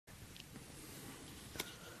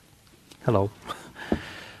Hello.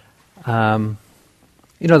 The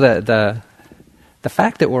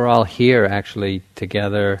fact that we're all here actually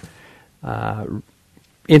together,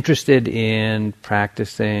 interested in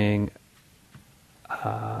practicing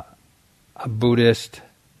a Buddhist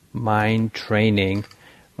mind training,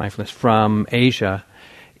 mindfulness from Asia,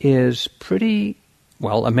 is pretty,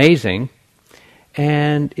 amazing.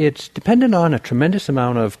 And it's dependent on a tremendous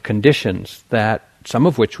amount of conditions, that some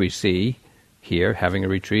of which we see here, having a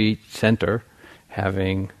retreat center,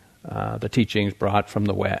 having the teachings brought from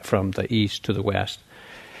the east to the west.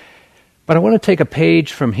 But I want to take a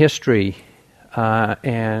page from history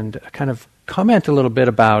and kind of comment a little bit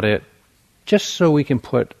about it, just so we can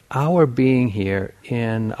put our being here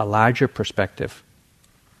in a larger perspective.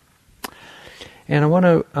 And I want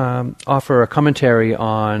to offer a commentary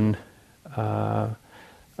on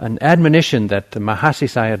an admonition that the Mahasi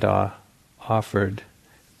Sayadaw offered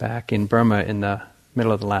back in Burma in the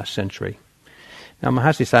middle of the last century. Now,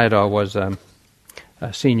 Mahasi Sayadaw was a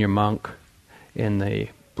senior monk in the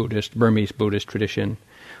Burmese Buddhist tradition,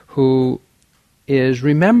 who is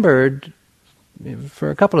remembered for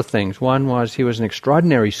a couple of things. One was he was an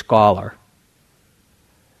extraordinary scholar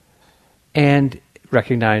and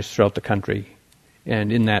recognized throughout the country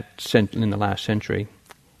and in the last century.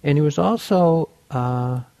 And he was also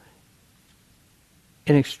an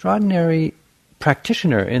extraordinary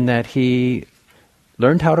practitioner in that he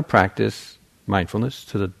learned how to practice mindfulness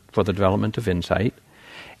for the development of insight.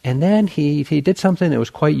 And then he did something that was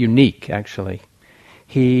quite unique, actually.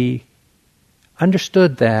 He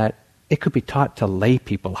understood that it could be taught to lay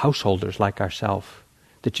people, householders like ourselves,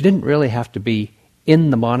 that you didn't really have to be in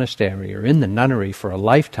the monastery or in the nunnery for a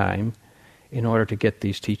lifetime in order to get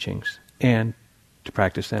these teachings and to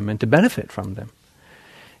practice them and to benefit from them.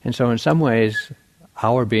 And so in some ways,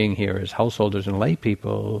 our being here as householders and lay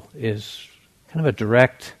people is kind of a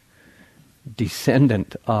direct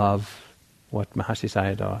descendant of what Mahasi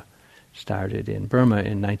Sayadaw started in Burma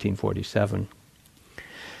in 1947.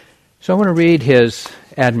 So I want to read his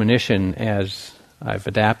admonition as I've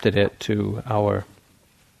adapted it to our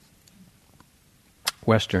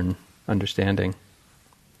Western understanding.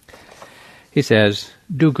 He says,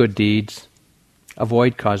 "Do good deeds,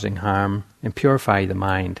 avoid causing harm, and purify the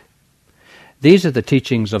mind. These are the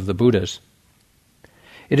teachings of the Buddhas.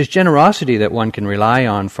 It is generosity that one can rely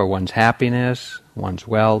on for one's happiness, one's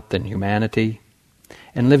wealth, and humanity.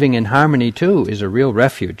 And living in harmony, too, is a real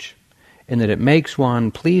refuge, in that it makes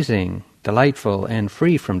one pleasing, delightful, and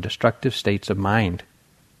free from destructive states of mind.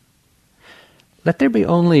 Let there be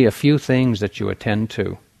only a few things that you attend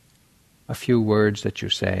to, a few words that you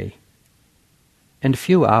say, and a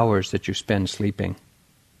few hours that you spend sleeping.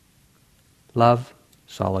 Love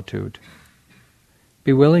solitude.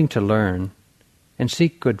 Be willing to learn, and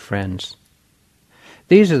seek good friends.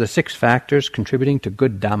 These are the 6 factors contributing to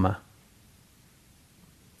good dhamma.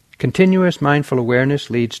 Continuous mindful awareness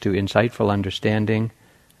leads to insightful understanding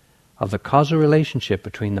of the causal relationship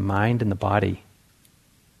between the mind and the body,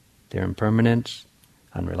 their impermanence,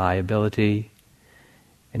 unreliability,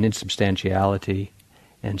 and insubstantiality,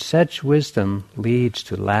 and such wisdom leads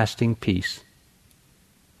to lasting peace.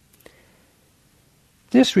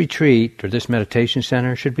 This retreat, or this meditation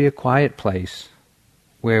center, should be a quiet place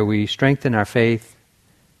where we strengthen our faith,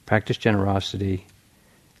 practice generosity,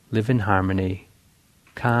 live in harmony,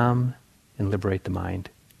 calm, and liberate the mind."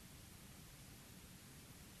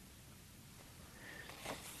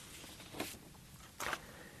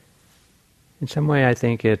 In some way, I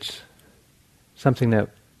think it's something that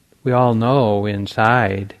we all know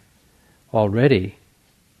inside already,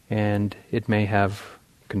 and it may have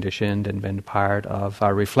conditioned and been part of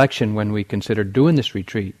our reflection when we considered doing this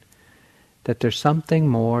retreat, that there's something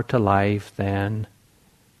more to life than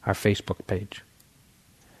our Facebook page,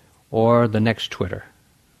 or the next Twitter,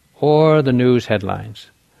 or the news headlines,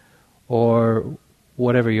 or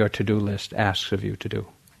whatever your to-do list asks of you to do.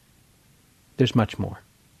 There's much more.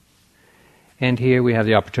 And here we have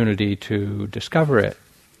the opportunity to discover it.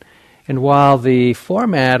 And while the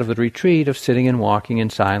format of the retreat of sitting and walking in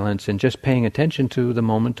silence and just paying attention to the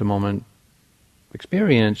moment-to-moment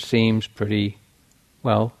experience seems pretty,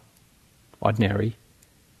 ordinary,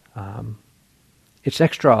 it's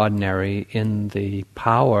extraordinary in the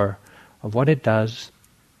power of what it does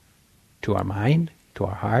to our mind, to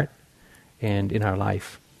our heart, and in our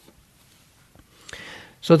life.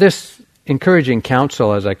 So this encouraging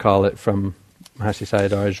counsel, as I call it, from Mahasi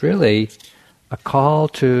Sayadaw is really a call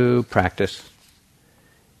to practice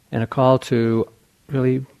and a call to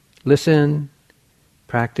really listen,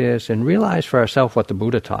 practice, and realize for ourselves what the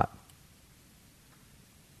Buddha taught.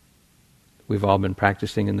 we've all been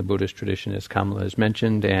practicing in the Buddhist tradition, as Kamala has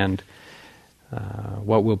mentioned, and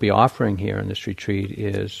what we'll be offering here in this retreat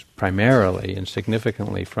is primarily and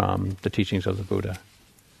significantly from the teachings of the Buddha.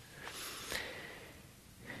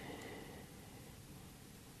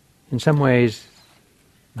 In some ways,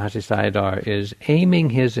 Mahasi Sayadaw is aiming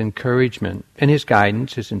his encouragement and his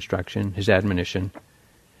guidance, his instruction, his admonition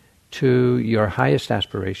to your highest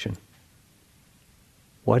aspiration.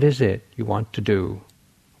 What is it you want to do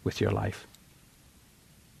with your life?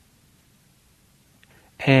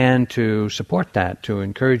 And to support that, to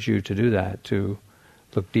encourage you to do that, to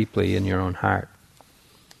look deeply in your own heart.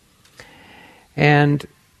 And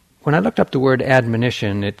when I looked up the word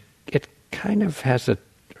admonition, it kind of has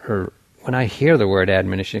when I hear the word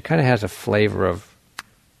admonition, it kind of has a flavor of,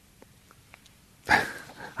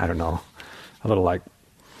 I don't know, a little like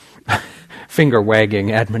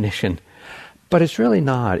finger-wagging admonition. But it's really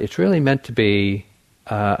not. It's really meant to be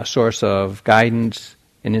a source of guidance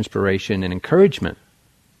and inspiration and encouragement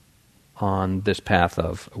on this path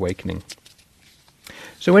of awakening.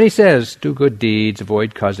 So when he says, do good deeds,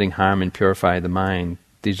 avoid causing harm, and purify the mind,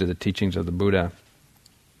 these are the teachings of the Buddha,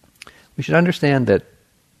 we should understand that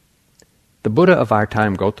the Buddha of our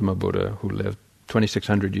time, Gautama Buddha, who lived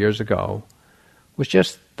 2,600 years ago, was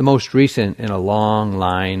just the most recent in a long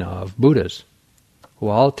line of Buddhas who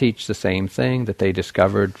all teach the same thing that they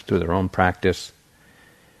discovered through their own practice.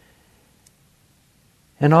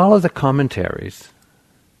 And all of the commentaries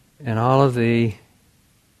and all of the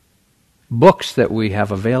books that we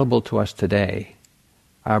have available to us today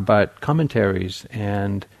are but commentaries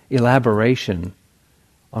and elaboration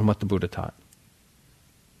on what the Buddha taught.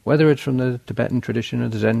 Whether it's from the Tibetan tradition or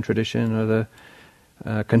the Zen tradition or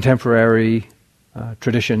the contemporary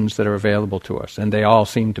traditions that are available to us, and they all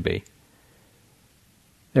seem to be.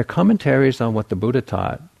 They're commentaries on what the Buddha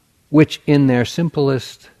taught, which in their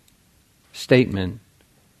simplest statement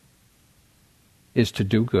is to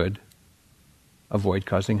do good, avoid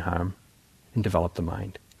causing harm, and develop the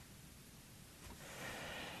mind.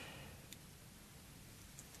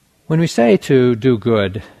 When we say to do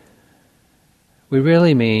good, we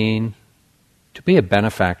really mean to be a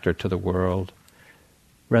benefactor to the world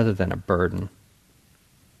rather than a burden.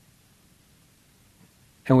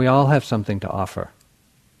 And we all have something to offer.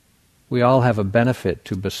 We all have a benefit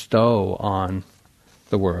to bestow on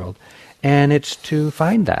the world. And it's to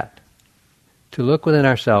find that, to look within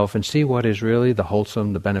ourselves and see what is really the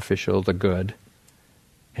wholesome, the beneficial, the good,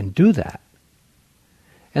 and do that.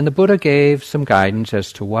 And the Buddha gave some guidance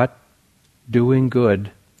as to what doing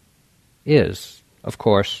good is. Of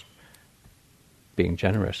course, being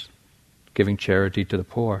generous, giving charity to the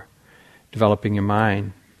poor, developing your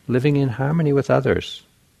mind, living in harmony with others.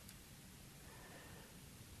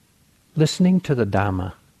 Listening to the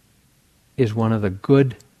Dhamma is one of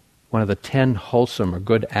the 10 wholesome or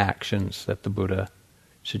good actions that the Buddha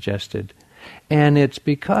suggested. And it's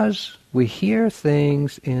because we hear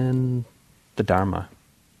things in the Dharma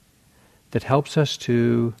that helps us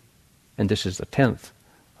to, and this is the 10th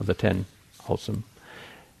of the 10 wholesome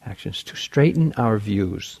actions, to straighten our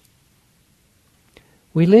views.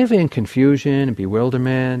 We live in confusion and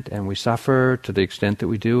bewilderment, and we suffer to the extent that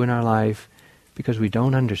we do in our life because we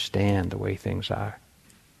don't understand the way things are.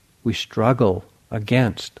 We struggle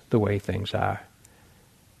against the way things are.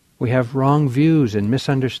 We have wrong views and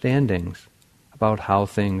misunderstandings about how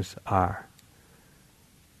things are.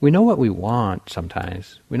 We know what we want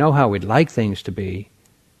sometimes. We know how we'd like things to be,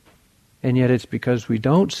 and yet it's because we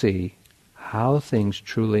don't see how things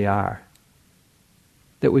truly are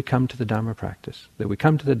that we come to the Dharma practice. That we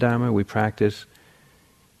come to the Dharma, we practice,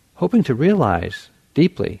 hoping to realize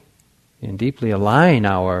deeply and deeply align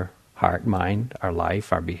our heart, mind, our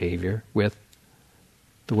life, our behavior with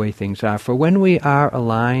the way things are. For when we are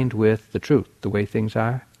aligned with the truth, the way things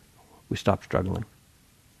are, we stop struggling.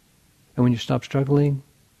 And when you stop struggling,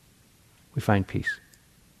 we find peace.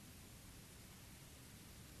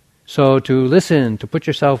 So to listen, to put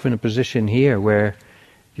yourself in a position here where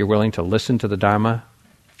you're willing to listen to the Dharma,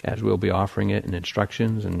 as we'll be offering it in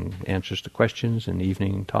instructions and answers to questions and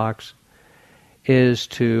evening talks, is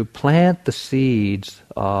to plant the seeds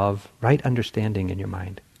of right understanding in your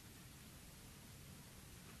mind.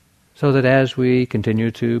 So that as we continue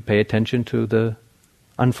to pay attention to the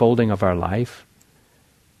unfolding of our life,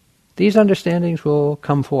 these understandings will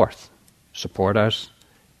come forth, support us,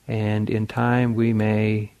 and in time we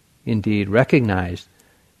may indeed recognize,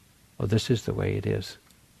 oh, this is the way it is,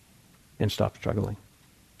 and stop struggling.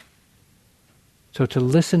 So to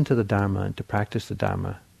listen to the Dharma and to practice the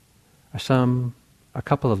Dharma are a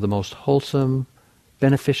couple of the most wholesome,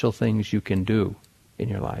 beneficial things you can do in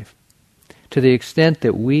your life. To the extent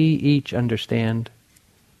that we each understand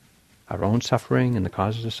our own suffering and the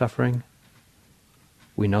causes of suffering,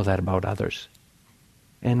 we know that about others.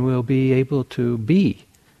 And we'll be able to be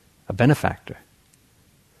a benefactor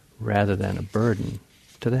rather than a burden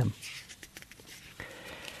to them.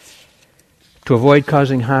 To avoid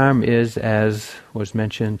causing harm is, as was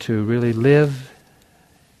mentioned, to really live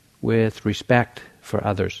with respect for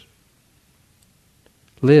others.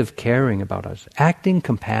 Live caring about us, acting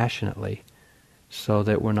compassionately, so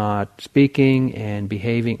that we're not speaking and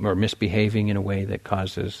behaving or misbehaving in a way that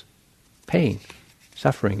causes pain,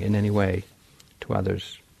 suffering in any way to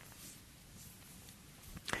others.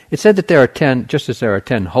 It's said that there are 10, just as there are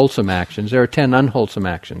 10 wholesome actions, there are 10 unwholesome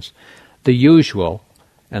actions. The usual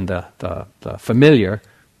and the familiar,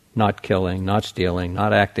 not killing, not stealing,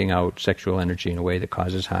 not acting out sexual energy in a way that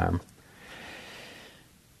causes harm.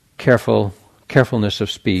 Carefulness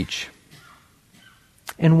of speech.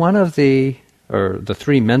 And one of the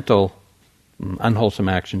three mental unwholesome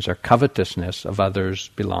actions are covetousness of others'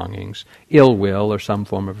 belongings, ill will or some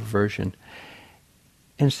form of aversion.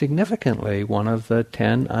 And significantly, one of the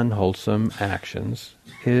 10 unwholesome actions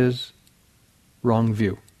is wrong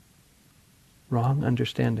view, wrong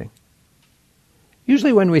understanding.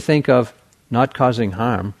 Usually when we think of not causing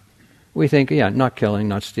harm, we think, not killing,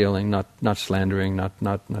 not stealing, not slandering,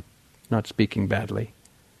 not speaking badly.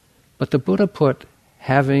 But the Buddha put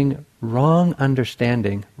having wrong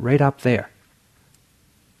understanding right up there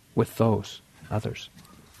with those others.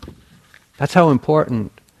 That's how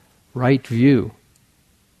important right view,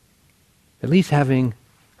 at least having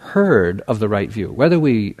heard of the right view, whether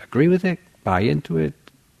we agree with it, buy into it,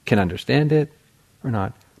 can understand it or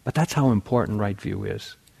not, but that's how important right view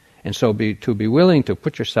is. And so to be willing to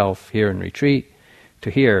put yourself here in retreat, to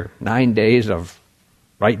hear 9 days of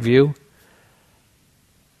right view,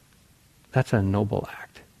 that's a noble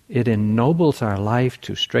act. It ennobles our life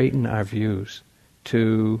to straighten our views,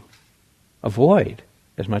 to avoid,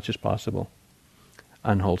 as much as possible,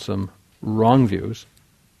 unwholesome, wrong views,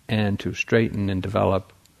 and to straighten and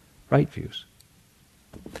develop right views.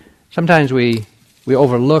 Sometimes we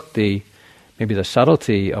overlook maybe the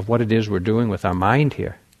subtlety of what it is we're doing with our mind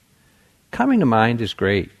here. Coming to mind is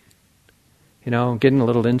great. Getting a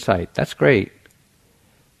little insight, that's great.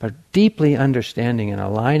 But deeply understanding and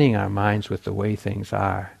aligning our minds with the way things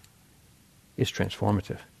are is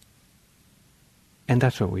transformative. And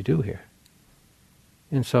that's what we do here.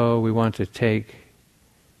 And so we want to take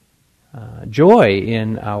joy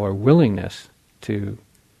in our willingness to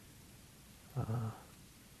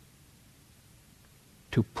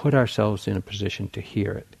put ourselves in a position to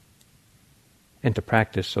hear it and to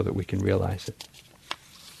practice so that we can realize it.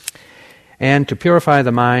 And to purify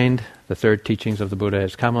the mind, the third teachings of the Buddha,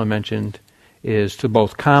 as Kamala mentioned, is to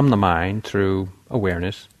both calm the mind through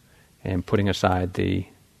awareness and putting aside the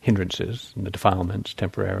hindrances and the defilements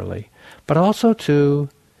temporarily, but also to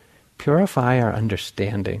purify our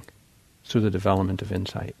understanding through the development of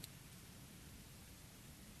insight.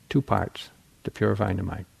 2 parts to purifying the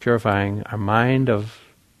mind. Purifying our mind of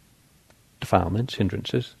defilements,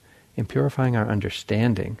 hindrances, and purifying our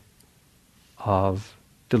understanding of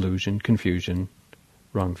delusion, confusion,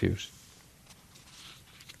 wrong views.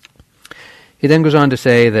 He then goes on to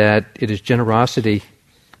say that it is generosity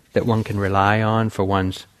that one can rely on for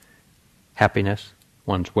one's happiness,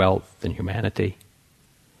 one's wealth and humanity.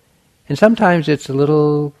 And sometimes it's a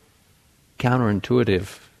little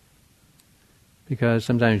counterintuitive, because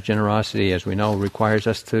sometimes generosity, as we know, requires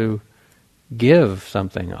us to give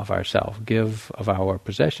something of ourselves, give of our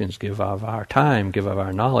possessions, give of our time, give of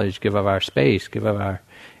our knowledge, give of our space, give of our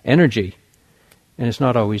energy. And it's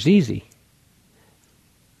not always easy.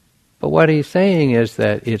 But what he's saying is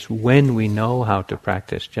that it's when we know how to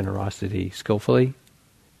practice generosity skillfully,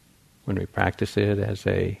 when we practice it as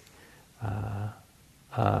a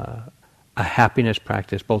happiness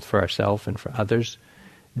practice both for ourselves and for others,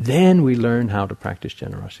 then we learn how to practice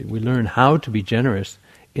generosity. We learn how to be generous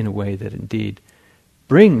in a way that indeed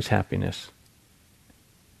brings happiness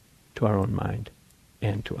to our own mind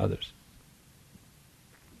and to others.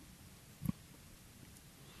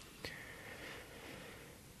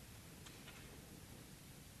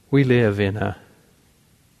 We live in a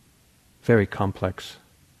very complex,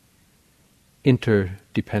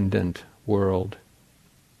 interdependent world.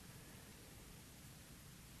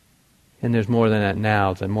 And there's more than that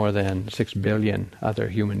now, than more than 6 billion other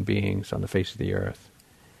human beings on the face of the earth.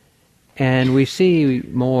 And we see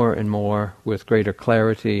more and more with greater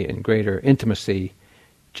clarity and greater intimacy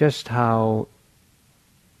just how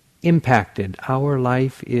impacted our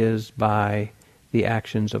life is by the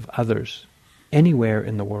actions of others anywhere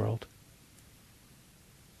in the world.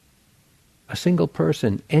 a single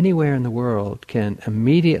person anywhere in the world can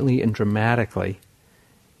immediately and dramatically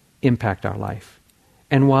impact our life.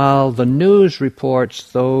 And while the news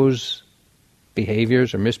reports those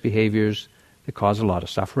behaviors or misbehaviors that cause a lot of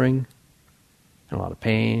suffering, and a lot of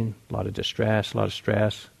pain, a lot of distress, a lot of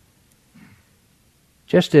stress,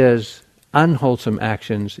 just as unwholesome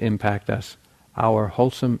actions impact us, our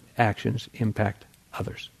wholesome actions impact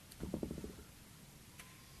others.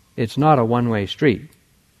 It's not a one-way street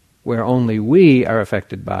where only we are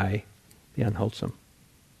affected by the unwholesome.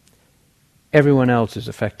 Everyone else is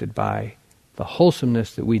affected by the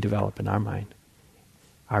wholesomeness that we develop in our mind.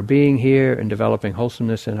 Our being here and developing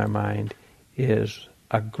wholesomeness in our mind is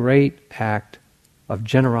a great act of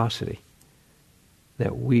generosity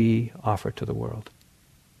that we offer to the world.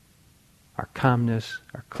 Our calmness,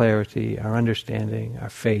 our clarity, our understanding, our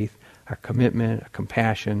faith, our commitment, our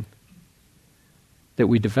compassion that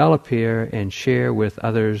we develop here and share with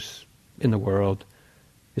others in the world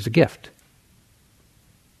is a gift.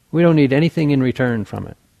 We don't need anything in return from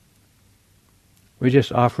it. We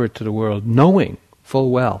just offer it to the world knowing full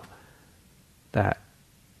well that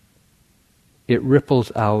it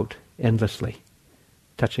ripples out endlessly,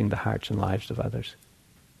 touching the hearts and lives of others.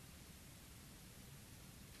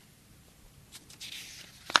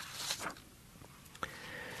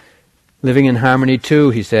 Living in harmony,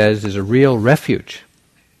 too, he says, is a real refuge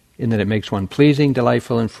in that it makes one pleasing,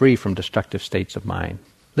 delightful, and free from destructive states of mind.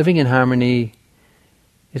 Living in harmony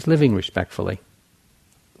is living respectfully,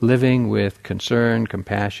 living with concern,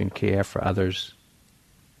 compassion, care for others.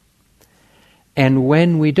 And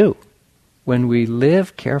when we do, when we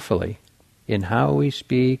live carefully in how we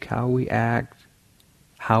speak, how we act,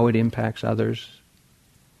 how it impacts others,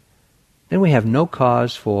 then we have no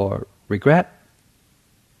cause for regret,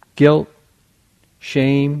 guilt,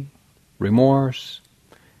 shame, remorse,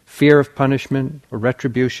 fear of punishment or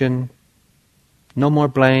retribution, no more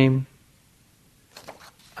blame.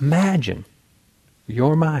 Imagine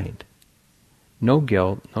your mind, no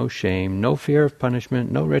guilt, no shame, no fear of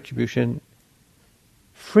punishment, no retribution,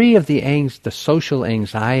 free of the social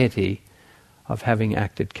anxiety of having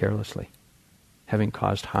acted carelessly, having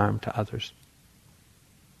caused harm to others.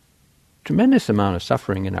 Tremendous amount of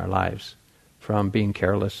suffering in our lives from being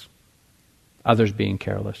careless, others being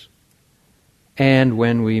careless. And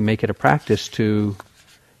when we make it a practice to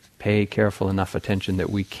pay careful enough attention that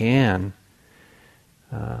we can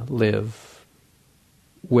live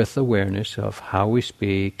with awareness of how we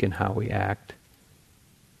speak and how we act,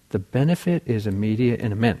 the benefit is immediate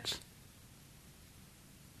and immense.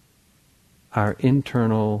 Our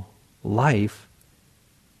internal life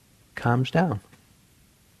calms down.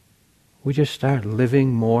 We just start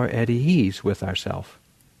living more at ease with ourselves.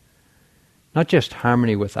 Not just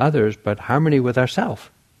harmony with others, but harmony with ourselves.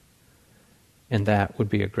 And that would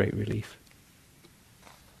be a great relief.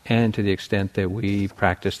 And to the extent that we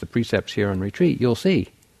practice the precepts here on retreat, you'll see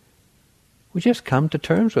we just come to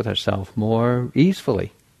terms with ourselves more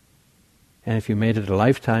easily. And if you made it a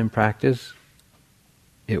lifetime practice,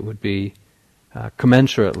 it would be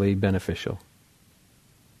commensurately beneficial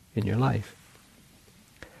in your life.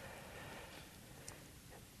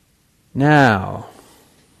 Now,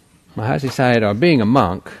 Mahasi Sayadaw, being a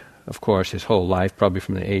monk, of course, his whole life, probably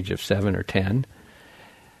from the age of 7 or 10,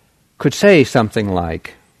 could say something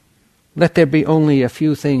like, "Let there be only a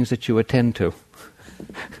few things that you attend to,"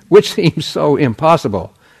 which seems so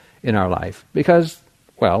impossible in our life because,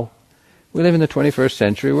 well, we live in the 21st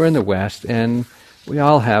century, we're in the West, and we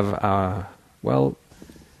all have,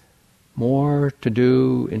 more to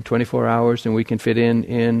do in 24 hours than we can fit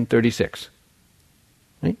in 36.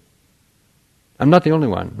 Right? I'm not the only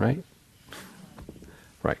one, right?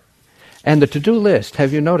 Right. And the to-do list,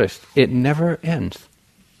 have you noticed, it never ends.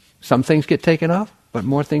 Some things get taken off, but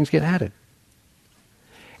more things get added.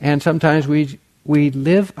 And sometimes we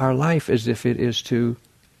live our life as if it is to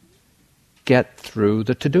get through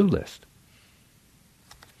the to-do list.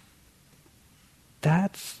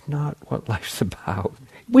 That's not what life's about.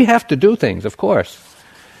 We have to do things, of course.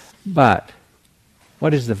 But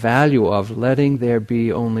what is the value of letting there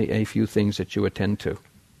be only a few things that you attend to?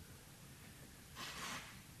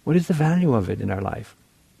 What is the value of it in our life?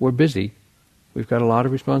 We're busy. We've got a lot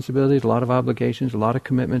of responsibilities, a lot of obligations, a lot of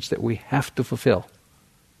commitments that we have to fulfill.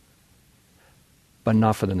 But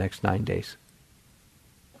not for the next 9 days.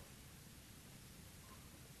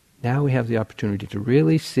 Now we have the opportunity to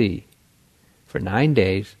really see for 9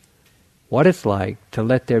 days what it's like to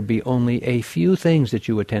let there be only a few things that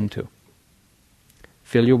you attend to.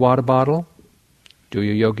 Fill your water bottle, do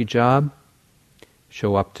your yogi job,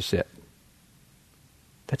 show up to sit.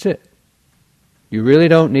 That's it. You really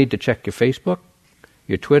don't need to check your Facebook,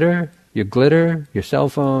 your Twitter, your glitter, your cell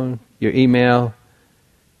phone, your email,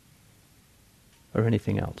 or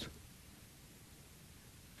anything else.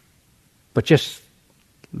 But just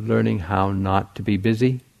learning how not to be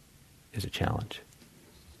busy is a challenge.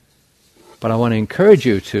 But I want to encourage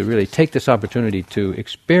you to really take this opportunity to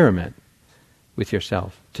experiment with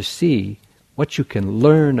yourself, to see what you can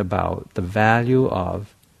learn about the value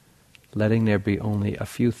of letting there be only a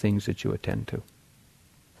few things that you attend to.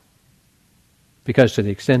 Because to the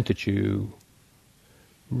extent that you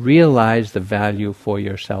realize the value for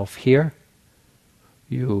yourself here,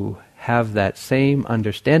 you have that same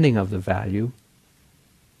understanding of the value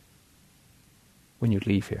when you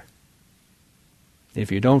leave here.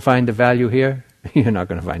 If you don't find the value here, you're not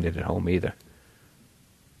going to find it at home either.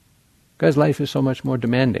 Because life is so much more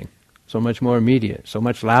demanding, so much more immediate, so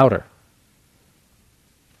much louder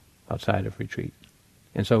outside of retreat.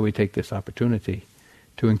 And so we take this opportunity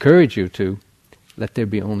to encourage you to let there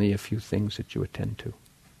be only a few things that you attend to.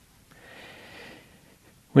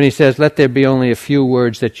 When he says, let there be only a few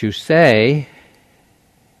words that you say,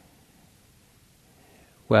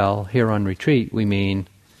 well, here on retreat we mean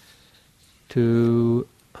to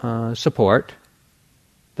support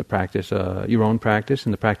the practice, your own practice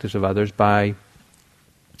and the practice of others by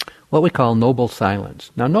what we call noble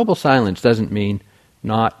silence. Now, noble silence doesn't mean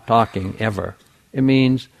not talking ever. It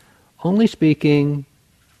means only speaking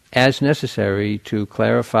as necessary to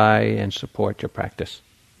clarify and support your practice.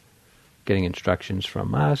 Getting instructions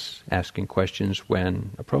from us, asking questions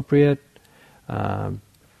when appropriate,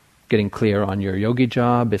 getting clear on your yogi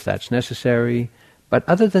job if that's necessary. But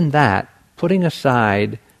other than that, putting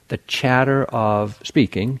aside the chatter of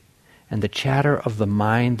speaking and the chatter of the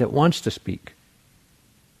mind that wants to speak.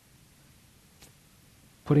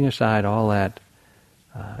 Putting aside all that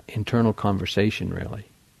internal conversation, really.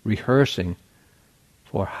 Rehearsing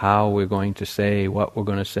for how we're going to say, what we're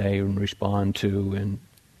going to say and respond to, and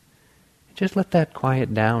just let that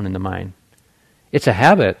quiet down in the mind. It's a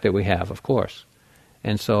habit that we have, of course.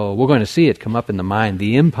 And so we're going to see it come up in the mind,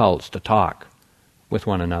 the impulse to talk with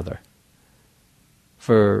one another.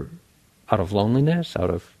 Out of loneliness, out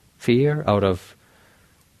of fear, out of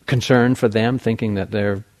concern for them, thinking that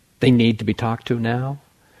they need to be talked to now.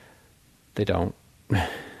 They don't.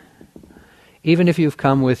 Even if you've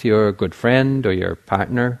come with your good friend or your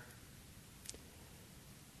partner,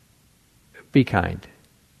 be kind.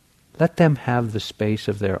 Let them have the space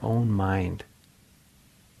of their own mind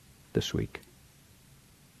this week.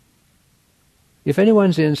 If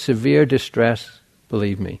anyone's in severe distress,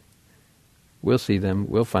 believe me, we'll see them,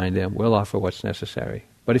 we'll find them, we'll offer what's necessary.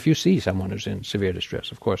 But if you see someone who's in severe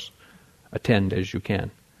distress, of course, attend as you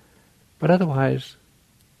can. But otherwise,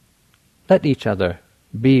 let each other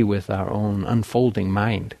be with our own unfolding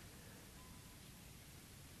mind.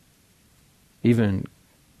 Even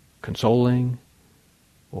consoling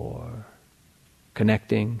or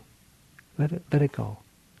connecting, let it go.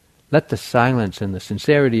 Let the silence and the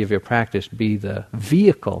sincerity of your practice be the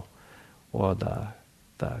vehicle or the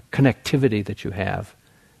connectivity that you have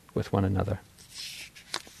with one another.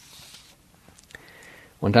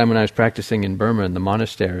 One time when I was practicing in Burma in the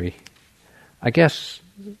monastery, I guess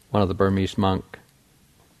one of the Burmese monks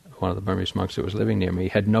that was living near me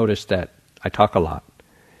had noticed that I talk a lot.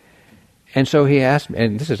 And so he asked me,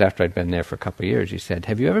 and this is after I'd been there for a couple of years, he said,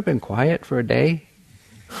 "Have you ever been quiet for a day?"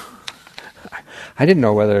 I didn't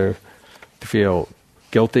know whether to feel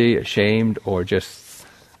guilty, ashamed, or just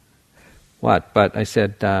what. But I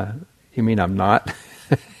said, "You mean I'm not?"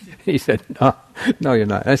 He said, No, you're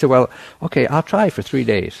not. And I said, "Well, okay, I'll try for 3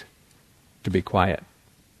 days to be quiet."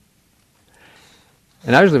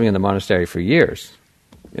 And I was living in the monastery for years,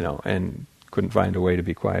 and couldn't find a way to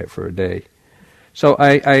be quiet for a day. So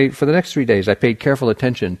I for the next 3 days, I paid careful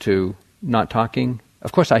attention to not talking.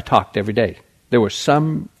 Of course, I talked every day. There was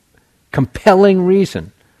some compelling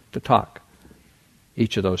reason to talk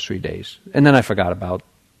each of those 3 days. And then I forgot about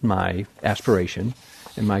my aspiration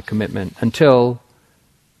and my commitment until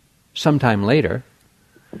sometime later,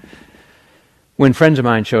 when friends of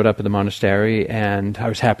mine showed up at the monastery, and I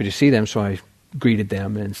was happy to see them, so I greeted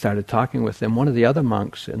them and started talking with them. One of the other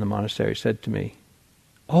monks in the monastery said to me,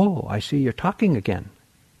 "Oh, I see you're talking again."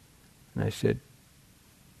 And I said,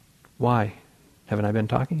 "Why? Haven't I been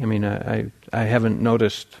talking? I mean, I haven't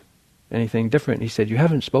noticed anything different." He said, "You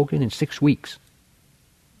haven't spoken in 6 weeks."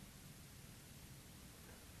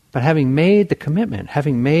 But having made the commitment, had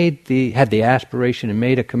the aspiration and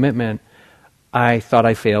made a commitment, I thought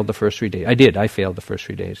I failed the first 3 days. I failed the first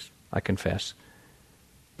 3 days, I confess.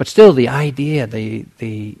 But still the idea,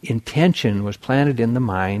 the intention was planted in the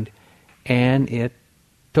mind, and it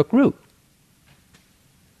took root.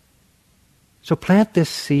 So plant this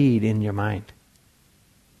seed in your mind.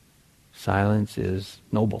 Silence is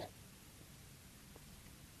noble.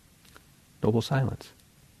 Noble silence.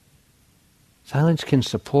 Silence can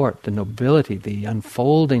support the nobility, the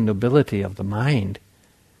unfolding nobility of the mind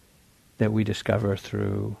that we discover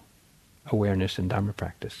through awareness and Dhamma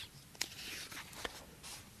practice.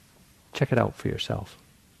 Check it out for yourself.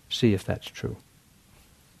 See if that's true.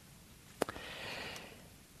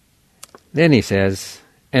 Then he says,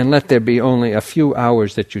 and let there be only a few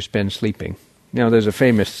hours that you spend sleeping. Now there's a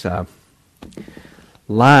famous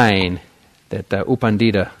line that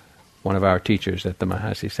Upandita, one of our teachers at the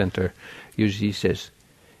Mahasi Center, usually says,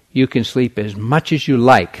 you can sleep as much as you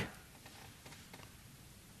like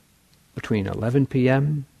between 11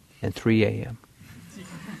 p.m. and 3 a.m.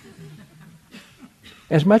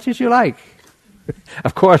 As much as you like.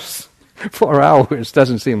 Of course, 4 hours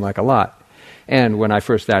doesn't seem like a lot. And when I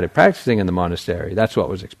first started practicing in the monastery, that's what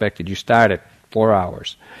was expected. You start at 4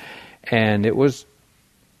 hours. And it was,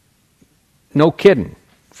 no kidding,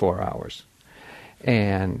 4 hours.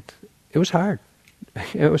 And it was hard.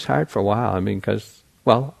 It was hard for a while. I mean, because,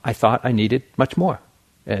 well, I thought I needed much more,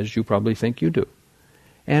 as you probably think you do.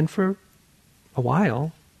 And for a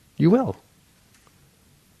while, you will.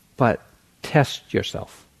 But test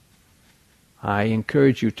yourself. I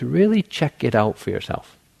encourage you to really check it out for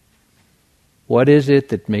yourself. What is it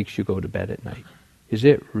that makes you go to bed at night? Is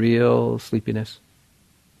it real sleepiness?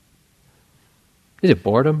 Is it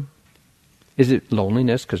boredom? Is it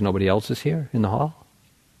loneliness because nobody else is here in the hall?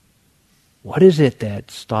 What is it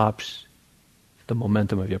that stops the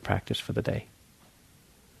momentum of your practice for the day?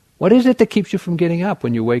 What is it that keeps you from getting up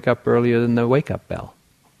when you wake up earlier than the wake-up bell?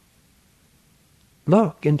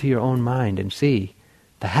 Look into your own mind and see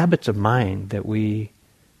the habits of mind that we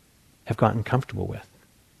have gotten comfortable with,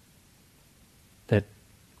 that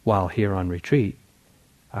while here on retreat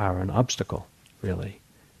are an obstacle, really,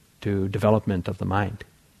 to development of the mind.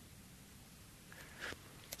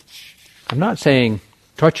 I'm not saying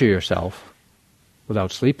torture yourself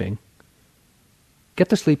without sleeping. Get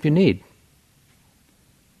the sleep you need,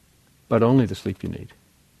 but only the sleep you need.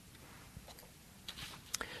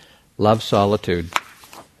 Love solitude.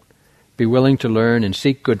 Be willing to learn and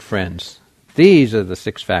seek good friends. These are the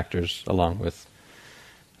 6 factors, along with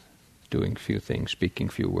doing few things, speaking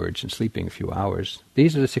few words, and sleeping a few hours.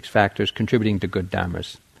 These are the 6 factors contributing to good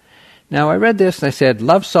dhammas. Now, I read this and I said,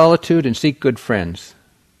 love solitude and seek good friends.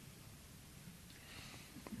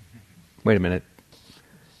 Wait a minute.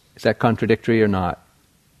 Is that contradictory or not?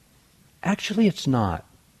 Actually, it's not.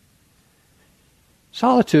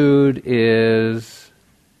 Solitude is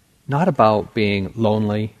not about being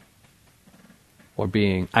lonely or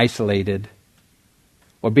being isolated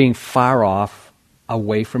or being far off,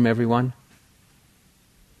 away from everyone.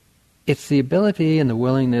 It's the ability and the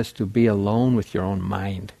willingness to be alone with your own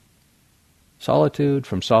mind. Solitude,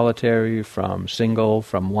 from solitary, from single,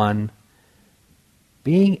 from one.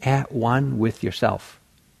 Being at one with yourself.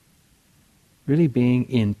 Really being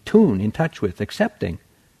in tune, in touch with, accepting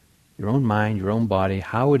your own mind, your own body,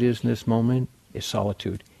 how it is in this moment is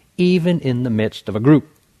solitude, even in the midst of a group.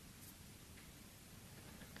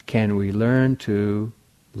 Can we learn to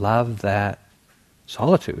love that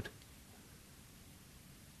solitude?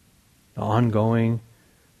 The ongoing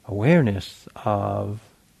awareness of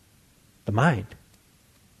the mind.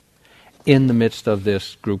 In the midst of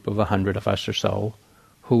this group of 100 of us or so,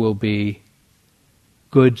 who will be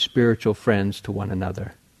good spiritual friends to one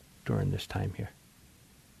another during this time here.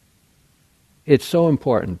 It's so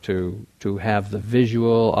important to have the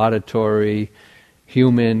visual, auditory,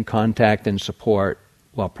 human contact and support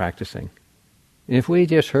while practicing. If we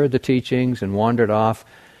just heard the teachings and wandered off,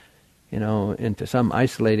 into some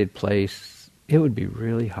isolated place, it would be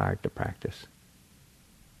really hard to practice.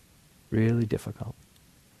 Really difficult.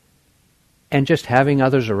 And just having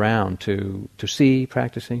others around to see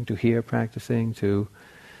practicing, to hear practicing, to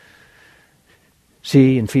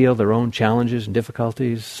see and feel their own challenges and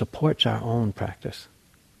difficulties supports our own practice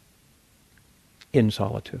in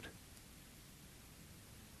solitude.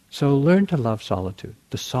 So learn to love solitude,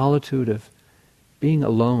 the solitude of being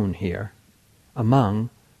alone here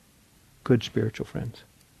among good spiritual friends,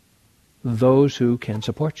 those who can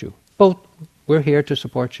support you. Both, we're here to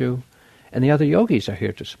support you, and the other yogis are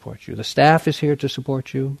here to support you. The staff is here to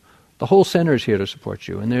support you. The whole center is here to support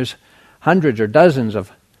you. And there's hundreds or dozens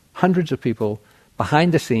of hundreds of people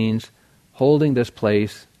behind the scenes holding this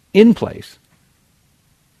place in place,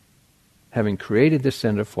 having created this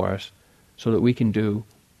center for us so that we can do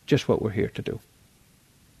just what we're here to do.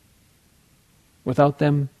 Without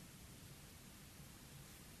them,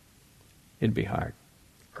 it'd be hard.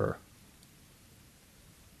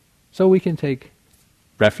 So we can take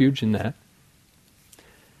refuge in that.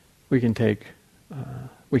 We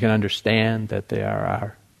can understand that they are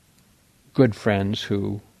our good friends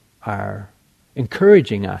who are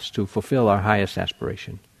encouraging us to fulfill our highest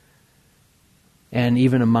aspiration. And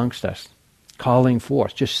even amongst us, calling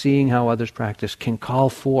forth, just seeing how others practice can call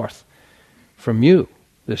forth from you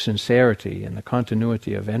the sincerity and the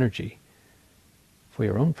continuity of energy for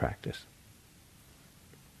your own practice.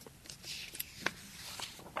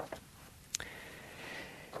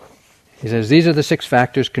 He says, these are the 6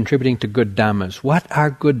 factors contributing to good dhammas. What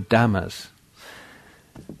are good dhammas?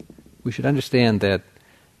 We should understand that,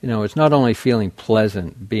 it's not only feeling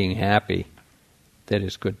pleasant, being happy, that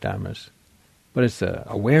is good dhammas, but it's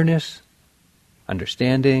awareness,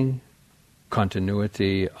 understanding,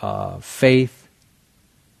 continuity of faith,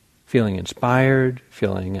 feeling inspired,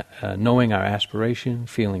 feeling knowing our aspiration,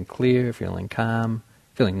 feeling clear, feeling calm,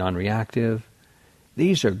 feeling non-reactive.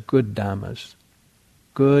 These are good dhammas,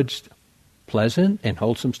 good, pleasant and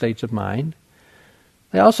wholesome states of mind.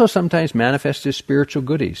 They also sometimes manifest as spiritual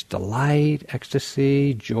goodies, delight,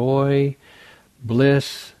 ecstasy, joy,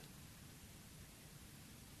 bliss.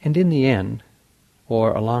 And in the end,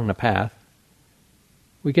 or along the path,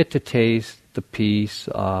 we get to taste the peace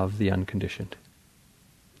of the unconditioned.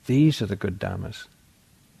 These are the good dhammas,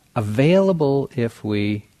 available if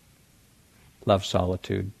we love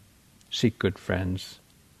solitude, seek good friends,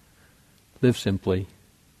 live simply.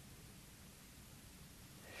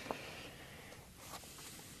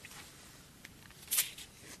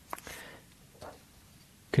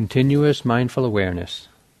 Continuous mindful awareness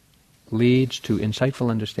leads to insightful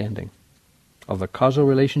understanding of the causal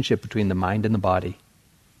relationship between the mind and the body,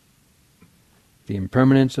 the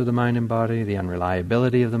impermanence of the mind and body, the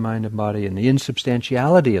unreliability of the mind and body, and the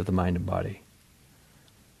insubstantiality of the mind and body.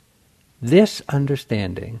 This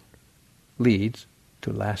understanding leads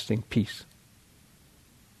to lasting peace.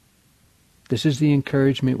 This is the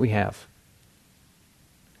encouragement we have.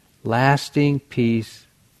 Lasting peace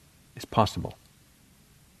is possible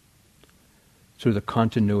through the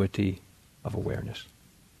continuity of awareness.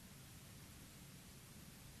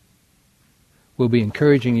 We'll be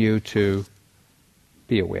encouraging you to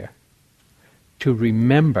be aware, to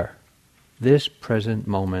remember this present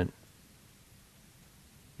moment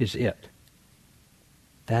is it.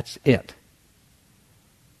 That's it.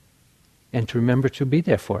 And to remember to be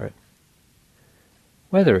there for it.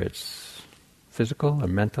 Whether it's physical or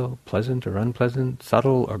mental, pleasant or unpleasant,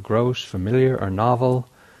 subtle or gross, familiar or novel,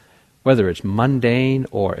 whether it's mundane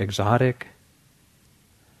or exotic,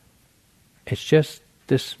 it's just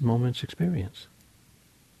this moment's experience.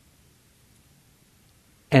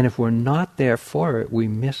 And if we're not there for it, we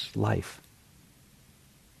miss life.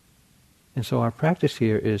 And so our practice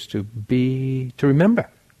here is to remember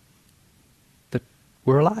that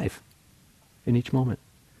we're alive in each moment.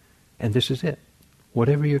 And this is it.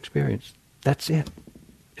 Whatever you experience, that's it.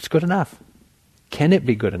 It's good enough. Can it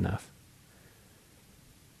be good enough?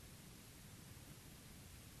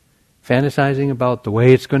 Fantasizing about the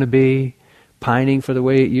way it's going to be, pining for the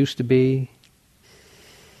way it used to be,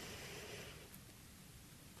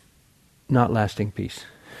 not lasting peace.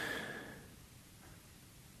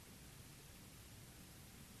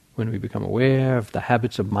 When we become aware of the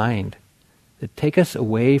habits of mind that take us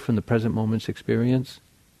away from the present moment's experience,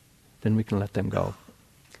 then we can let them go.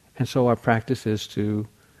 And so our practice is to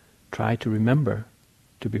try to remember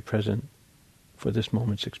to be present for this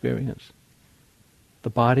moment's experience. The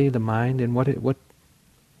body, the mind, and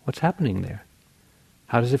what's happening there.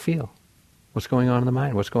 How does it feel? What's going on in the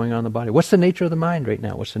mind? What's going on in the body? What's the nature of the mind right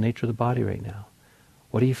now? What's the nature of the body right now?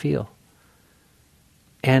 What do you feel?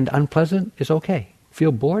 And unpleasant is okay.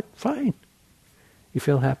 Feel bored? Fine. You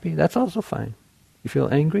feel happy? That's also fine. You feel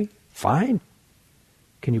angry? Fine.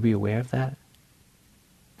 Can you be aware of that?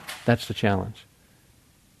 That's the challenge.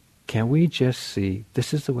 Can we just see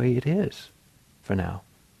this is the way it is for now?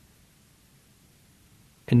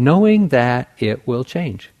 And knowing that it will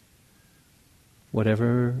change.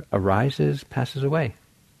 Whatever arises passes away.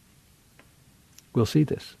 We'll see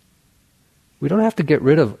this. We don't have to get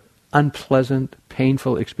rid of unpleasant,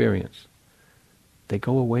 painful experience. They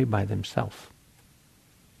go away by themselves.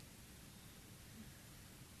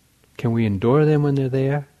 Can we endure them when they're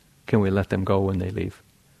there? Can we let them go when they leave?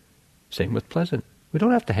 Same with pleasant. We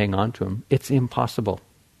don't have to hang on to them. It's impossible.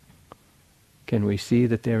 Can we see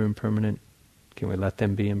that they're impermanent? Can we let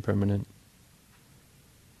them be impermanent?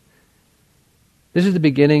 This is the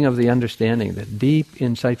beginning of the understanding, the deep,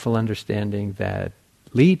 insightful understanding that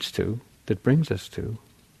leads to, that brings us to,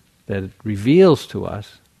 that reveals to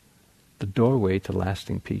us the doorway to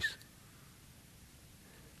lasting peace.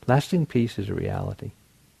 Lasting peace is a reality.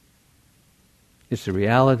 It's the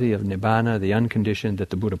reality of Nibbana, the unconditioned,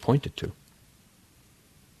 that the Buddha pointed to.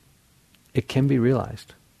 It can be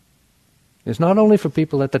realized. It's not only for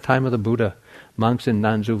people at the time of the Buddha, monks and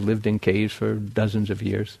nuns who've lived in caves for dozens of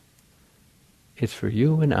years. It's for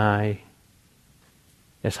you and I,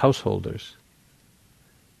 as householders,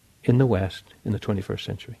 in the West, in the 21st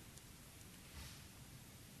century.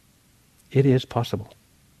 It is possible,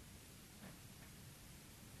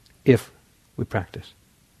 if we practice.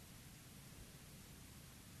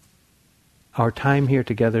 Our time here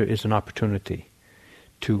together is an opportunity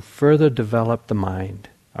to further develop the mind,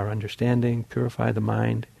 our understanding, purify the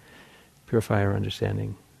mind, purify our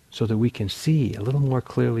understanding, so that we can see a little more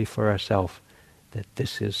clearly for ourselves that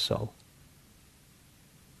this is so.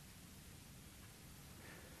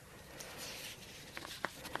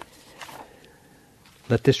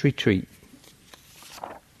 Let this retreat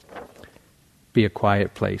be a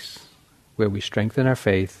quiet place where we strengthen our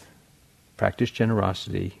faith, practice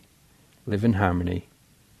generosity, live in harmony,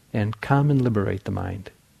 and calm and liberate the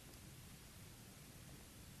mind.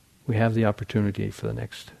 We have the opportunity for the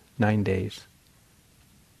next 9 days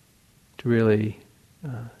to really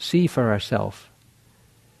see for ourselves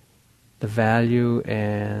the value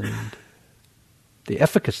and the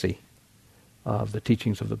efficacy of the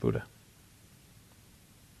teachings of the Buddha.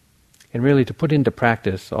 And really to put into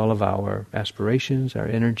practice all of our aspirations, our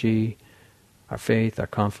energy, our faith, our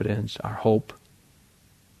confidence, our hope,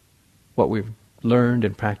 what we've learned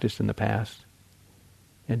and practiced in the past,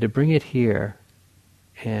 and to bring it here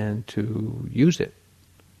and to use it,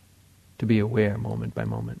 to be aware moment by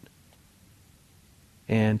moment.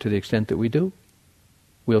 And to the extent that we do,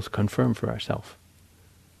 we'll confirm for ourselves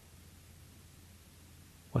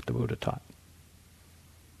what the Buddha taught.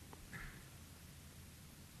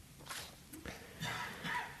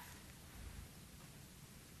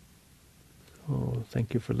 Oh,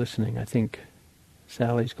 thank you for listening. I think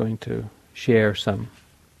Sally's going to share some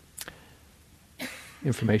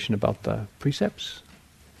information about the precepts.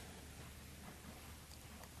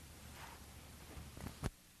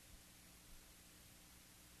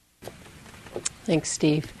 Thanks,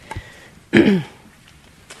 Steve.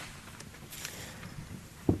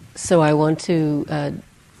 So I want to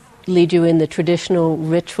lead you in the traditional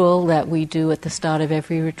ritual that we do at the start of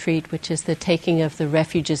every retreat, which is the taking of the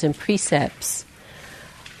refuges and precepts.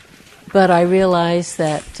 But I realize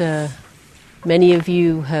that many of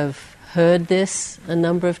you have heard this a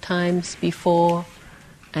number of times before,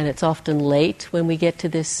 and it's often late when we get to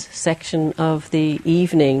this section of the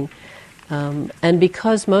evening. And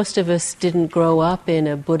because most of us didn't grow up in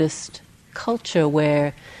a Buddhist culture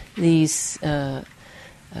where these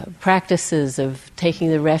practices of taking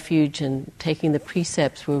the refuge and taking the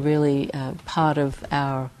precepts were really part of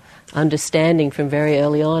our understanding from very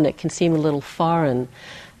early on, it can seem a little foreign.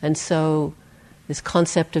 And so this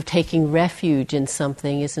concept of taking refuge in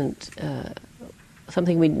something isn't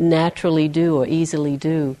something we naturally do or easily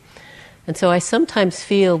do. And so I sometimes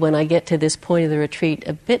feel when I get to this point of the retreat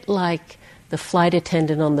a bit like the flight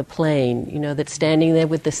attendant on the plane, that's standing there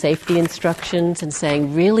with the safety instructions and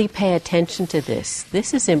saying, really pay attention to this.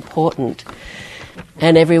 This is important.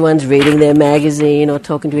 And everyone's reading their magazine or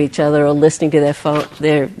talking to each other or listening to their phone,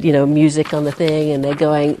 their music on the thing, and they're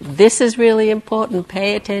going, this is really important,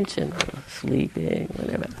 pay attention. Or sleeping,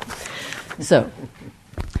 whatever. So,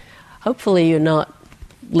 hopefully you're not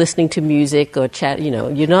listening to music or chat,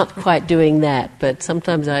 you're not quite doing that, but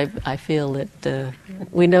sometimes I feel that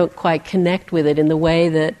we don't quite connect with it in the way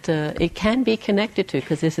that it can be connected to,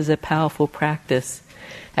 because this is a powerful practice.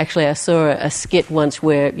 Actually, I saw a skit once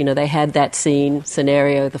where, they had that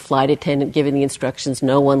scenario, the flight attendant giving the instructions,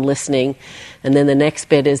 no one listening, and then the next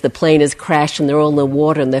bit is the plane has crashed and they're all in the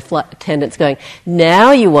water and the flight attendant's going,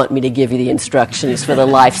 now you want me to give you the instructions for the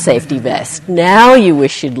life safety vest. Now you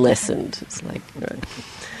wish you'd listened. It's like, right.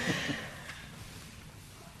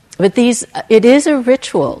 But it is a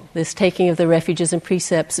ritual, this taking of the refuges and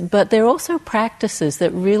precepts, but they're also practices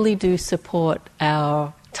that really do support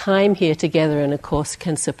our time here together, and of course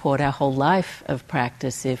can support our whole life of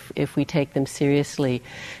practice if we take them seriously.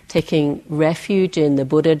 Taking refuge in the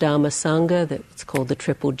Buddha, Dhamma, Sangha, that's called the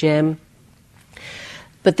Triple Gem.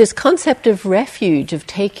 But this concept of refuge, of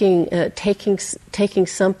taking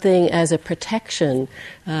something as a protection,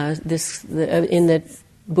 in the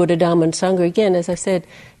Buddha, Dhamma, and Sangha, again, as I said,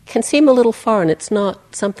 can seem a little foreign. It's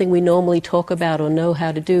not something we normally talk about or know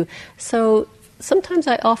how to do. So sometimes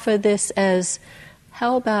I offer this as,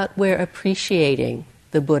 how about we're appreciating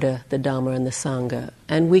the Buddha, the Dhamma, and the Sangha?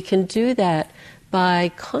 And we can do that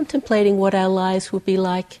by contemplating what our lives would be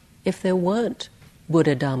like if there weren't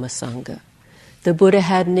Buddha, Dhamma, Sangha. The Buddha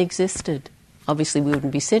hadn't existed obviously we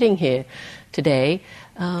wouldn't be sitting here today.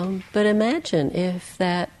 But imagine if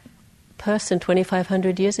that person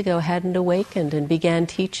 2,500 years ago hadn't awakened and began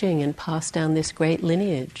teaching and passed down this great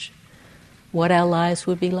lineage, what our lives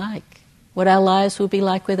would be like. What our lives would be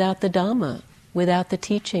like without the Dhamma, without the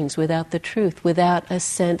teachings, without the truth, without a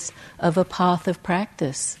sense of a path of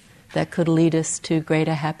practice that could lead us to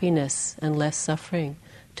greater happiness and less suffering,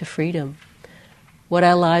 to freedom. What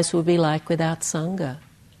our lives would be like without Sangha,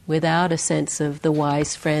 without a sense of the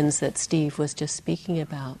wise friends that Steve was just speaking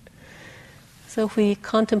about. So if we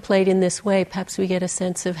contemplate in this way, perhaps we get a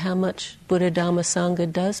sense of how much Buddha Dhamma Sangha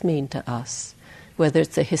does mean to us, whether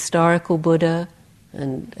it's a historical Buddha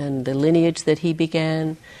and the lineage that he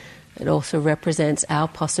began. It also represents our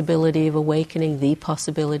possibility of awakening, the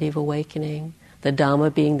possibility of awakening, the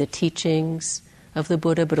Dhamma being the teachings of the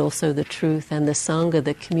Buddha, but also the truth, and the Sangha,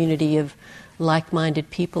 the community of like-minded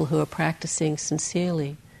people who are practicing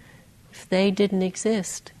sincerely. If they didn't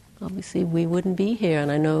exist, obviously we wouldn't be here, and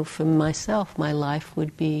I know for myself, my life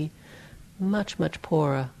would be much, much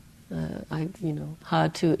poorer.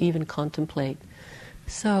 Hard to even contemplate.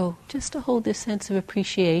 So, just to hold this sense of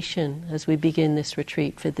appreciation as we begin this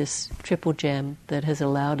retreat for this triple gem that has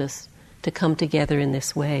allowed us to come together in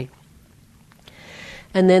this way.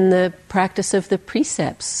 And then the practice of the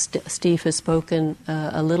precepts. Steve has spoken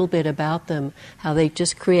a little bit about them, how they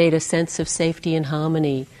just create a sense of safety and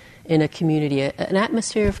harmony in a community, an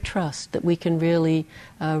atmosphere of trust that we can really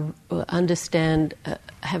understand,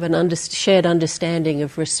 have a shared understanding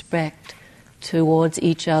of respect towards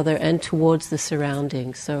each other and towards the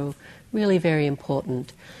surroundings. So really very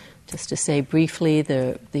important. Just to say briefly,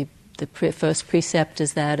 the first precept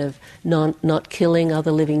is that of not killing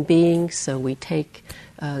other living beings, so we take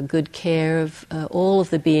good care of all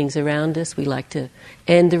of the beings around us. We like to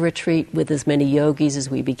end the retreat with as many yogis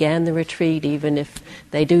as we began the retreat, even if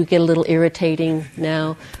they do get a little irritating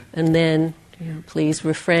now and then. Please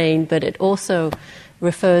refrain. But it also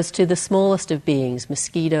refers to the smallest of beings,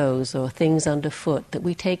 mosquitoes or things underfoot, that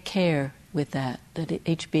we take care with that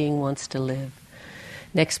each being wants to live.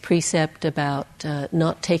 Next precept about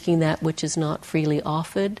not taking that which is not freely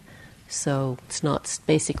offered, so it's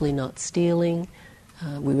basically not stealing.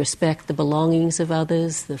 We respect the belongings of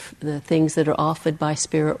others, the things that are offered by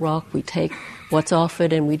Spirit Rock. We take what's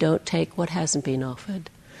offered and we don't take what hasn't been offered.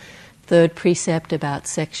 Third precept about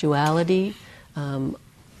sexuality,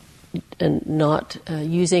 and not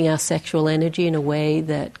using our sexual energy in a way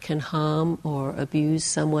that can harm or abuse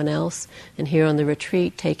someone else. And here on the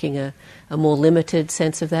retreat, taking a more limited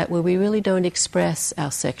sense of that, where we really don't express our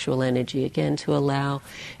sexual energy, again, to allow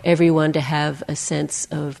everyone to have a sense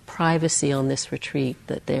of privacy on this retreat,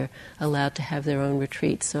 that they're allowed to have their own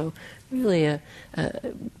retreat. So really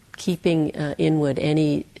keeping inward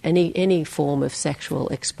any form of sexual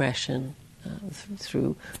expression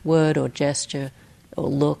through word or gesture or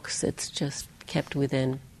looks, it's just kept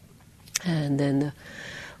within. And then the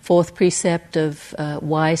fourth precept of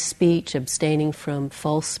wise speech, abstaining from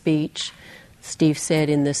false speech. Steve said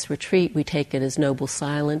in this retreat we take it as noble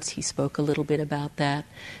silence. He spoke a little bit about that.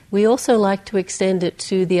 We also like to extend it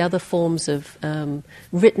to the other forms of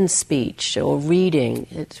written speech or reading.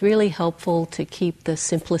 It's really helpful to keep the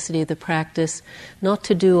simplicity of the practice, not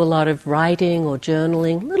to do a lot of writing or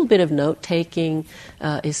journaling. A little bit of note-taking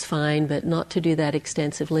is fine, but not to do that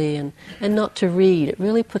extensively, and not to read. It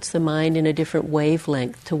really puts the mind in a different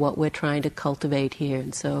wavelength to what we're trying to cultivate here,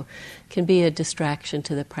 and so it can be a distraction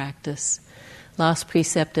to the practice. Last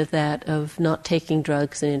precept of that, of not taking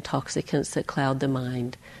drugs and intoxicants that cloud the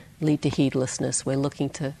mind, lead to heedlessness. We're looking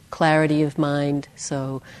to clarity of mind,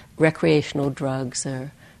 so recreational drugs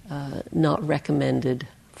are not recommended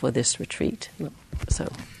for this retreat. So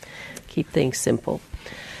keep things simple.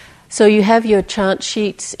 So you have your chant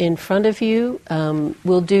sheets in front of you.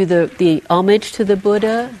 We'll do the homage to the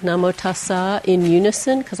Buddha, Namo Tassa, in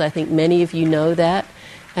unison, because I think many of you know that.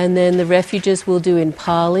 And then the refuges will do in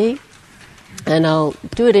Pali. And I'll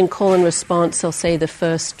do it in call and response. I'll say the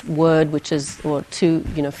first word, which is, or two,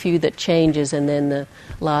 few that changes, and then the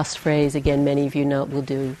last phrase, again, many of you know we'll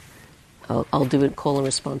do. I'll do it call and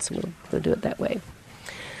response, and we'll do it that way.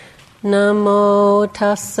 Namo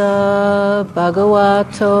tassa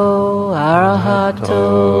bhagavato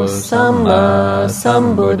arahato samma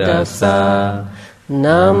sambuddhassa.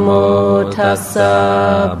 Namo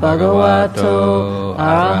tassa bhagavato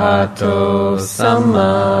arahato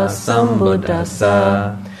samma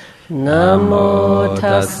sambuddhassa. Namo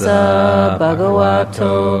tassa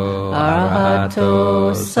bhagavato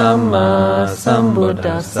arahato samma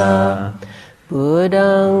sambuddhassa.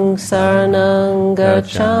 Buddhaṃ saranang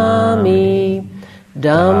gacchāmi,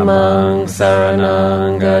 Dhammang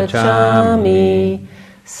saranang gacchami,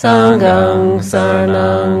 Sanghang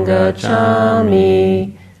saranang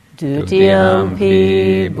gacchami,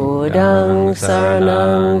 Dutiyampi Buddhang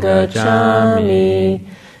saranang gacchami,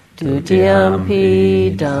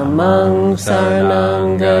 Dutiyampi Dhammang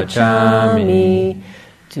saranang gacchami,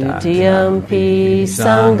 Dutiyampi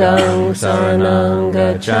Sanghang saranang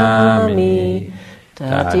gacchami,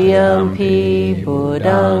 Tatiyampi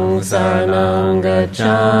Buddhang saranang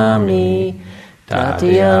gacchami,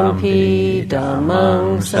 Tatiyampi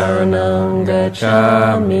Dhammang saranang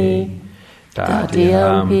gacchami,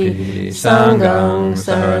 Tatiyampi Sanghang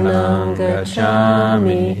saranang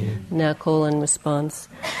gacchami. Now call and response.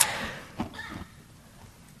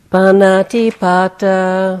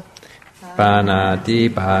 Panatipata,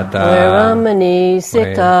 Panatipata, Veramani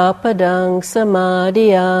Sikkhapadang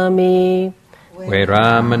Samadhiyami,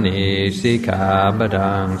 Veramani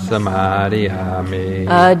Sikkhapadang Samadhiyami,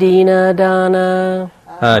 Adinadana,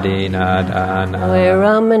 Adinadana,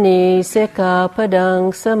 Veramani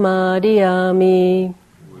Sikkhapadang Samadhiyami,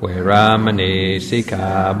 Veramani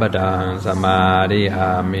Sikkhapadang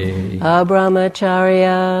Samadhiyami,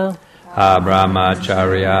 Abrahmacharya,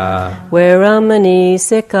 Abrahmacharya, Veramani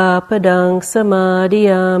Sikkhapadang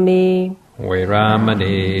Samadhiyami,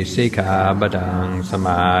 Veramani Sikkhapadang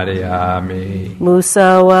Samadhiyami,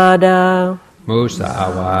 Musawada,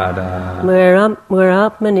 Musawada,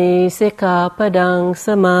 Veramani Sikkhapadang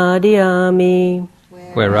Samadhiyami,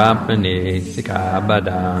 Veramani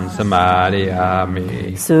Sikkhapadang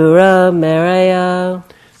Samadhiyami, Sura Meraya,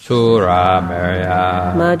 Sura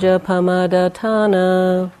Merya,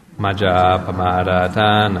 Majjapamadatthana,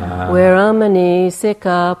 Majjapamadatthana, Veramani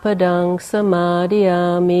Sikkhapadang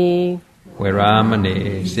Samadhiyami.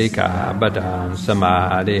 Veramani Sikkhapadang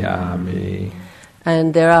Samadhiyami.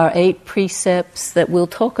 And there are 8 precepts that we'll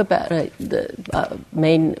talk about. The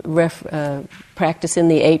main practice in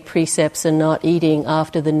the 8 precepts and not eating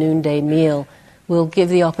after the noonday meal. We'll give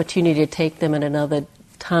the opportunity to take them at another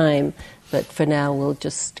time, but for now we'll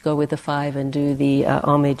just go with the 5 and do the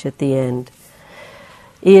homage at the end.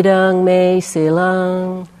 Idang me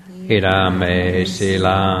silang, Idam me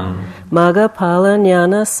silang,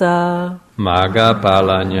 Maggapalanyanasa,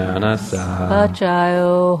 Maggapalanyanasa,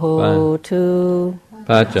 Pacayo hotu.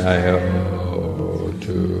 Pacayo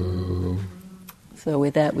hotu. So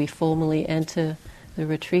with that we formally enter the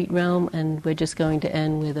retreat realm, and we're just going to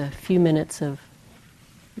end with a few minutes of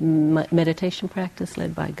meditation practice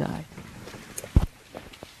led by Guy.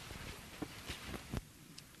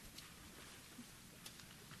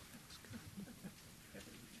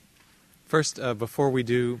 First, before we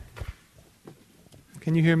do,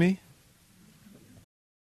 can you hear me?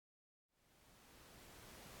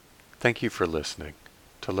 Thank you for listening.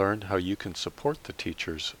 To learn how you can support the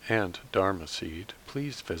teachers and Dharma Seed,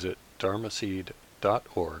 please visit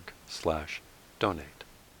dharmaseed.org/donate.